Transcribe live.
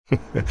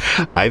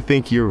I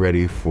think you're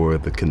ready for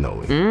the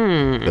cannoli.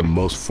 The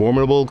most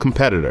formidable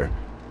competitor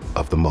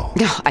of them all.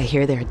 Oh, I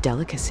hear they're a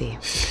delicacy.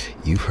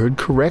 You've heard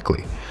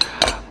correctly.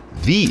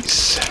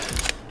 These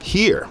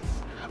here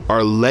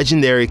are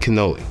legendary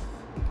cannoli.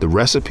 The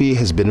recipe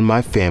has been in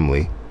my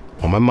family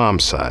on my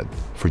mom's side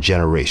for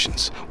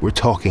generations. We're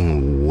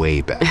talking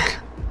way back.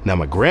 Now,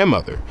 my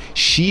grandmother,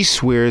 she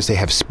swears they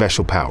have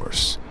special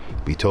powers.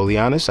 Be totally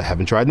honest, I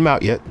haven't tried them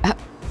out yet.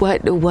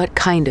 What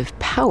kind of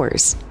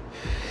powers?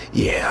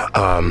 Yeah,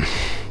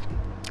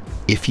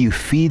 if you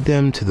feed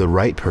them to the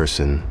right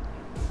person,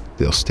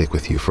 they'll stick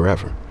with you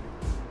forever.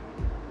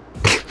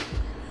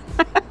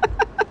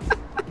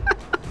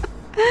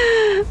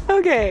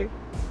 Okay.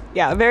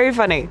 Yeah, very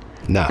funny.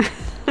 Nah,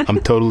 I'm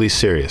totally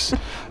serious.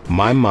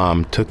 My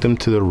mom took them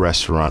to the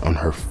restaurant on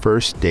her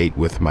first date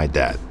with my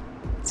dad.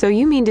 So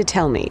you mean to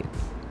tell me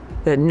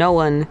that no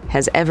one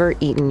has ever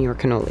eaten your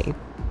cannoli?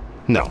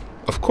 No,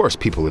 of course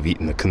people have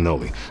eaten the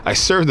cannoli. I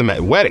serve them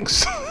at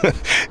weddings.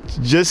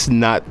 Just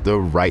not the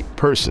right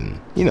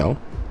person. You know,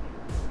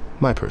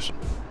 my person.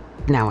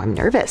 Now I'm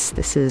nervous.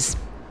 This is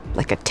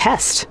like a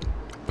test.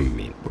 I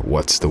mean,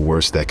 what's the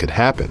worst that could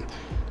happen?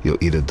 You'll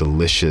eat a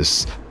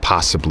delicious,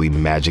 possibly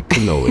magic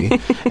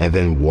cannoli and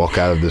then walk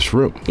out of this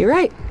room. You're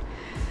right.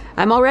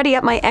 I'm already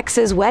at my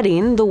ex's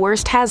wedding. The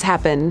worst has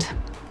happened.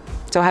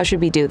 So how should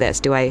we do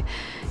this? Do I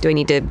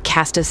need to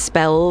cast a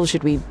spell?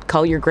 Should we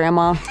call your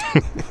grandma?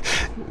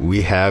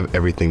 We have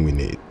everything we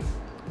need.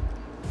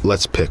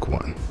 Let's pick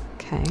one.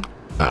 Okay.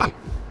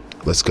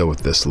 Let's go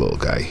with this little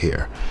guy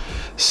here.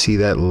 See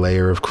that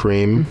layer of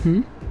cream?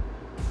 Mm-hmm.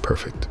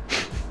 Perfect.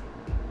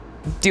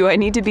 Do I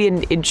need to be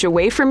an inch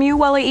away from you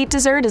while I eat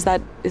dessert? Is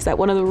that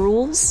one of the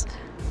rules?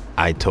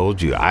 I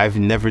told you, I've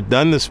never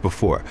done this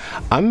before.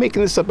 I'm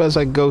making this up as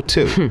I go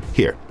too.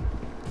 Here,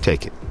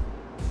 take it.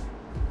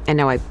 And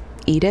now I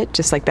eat it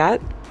just like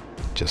that?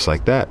 Just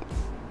like that.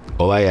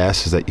 All I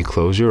ask is that you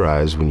close your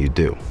eyes when you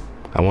do.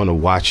 I want to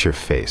watch your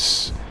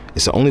face.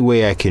 It's the only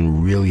way I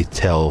can really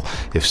tell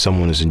if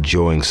someone is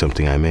enjoying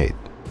something I made.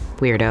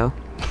 Weirdo.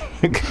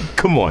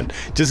 Come on,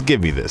 just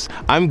give me this.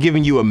 I'm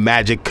giving you a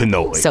magic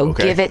cannoli. So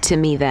okay? give it to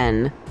me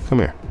then. Come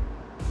here.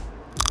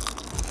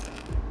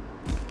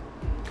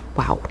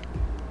 Wow.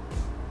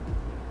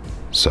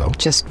 So?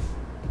 Just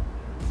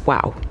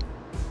wow.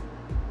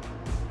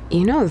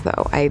 You know,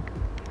 though,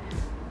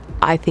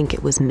 I think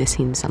it was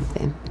missing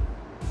something.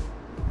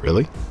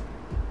 Really?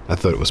 I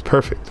thought it was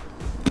perfect.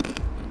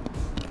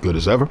 Good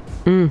as ever.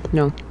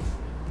 No.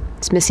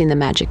 It's missing the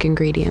magic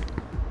ingredient.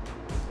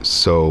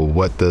 So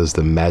what does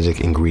the magic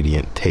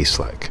ingredient taste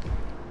like?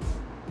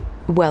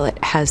 Well,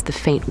 it has the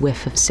faint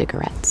whiff of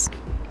cigarettes.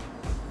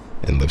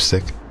 And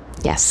lipstick?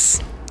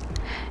 Yes.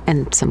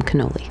 And some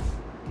cannoli.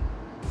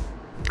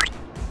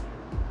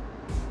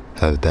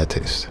 How did that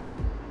taste?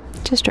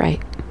 Just right.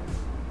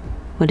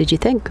 What did you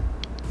think?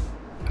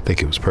 I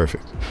think it was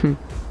perfect.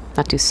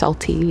 Not too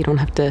salty. You don't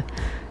have to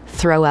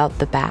throw out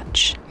the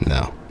batch.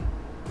 No.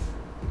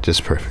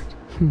 Just perfect.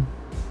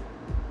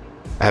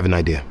 I have an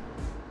idea.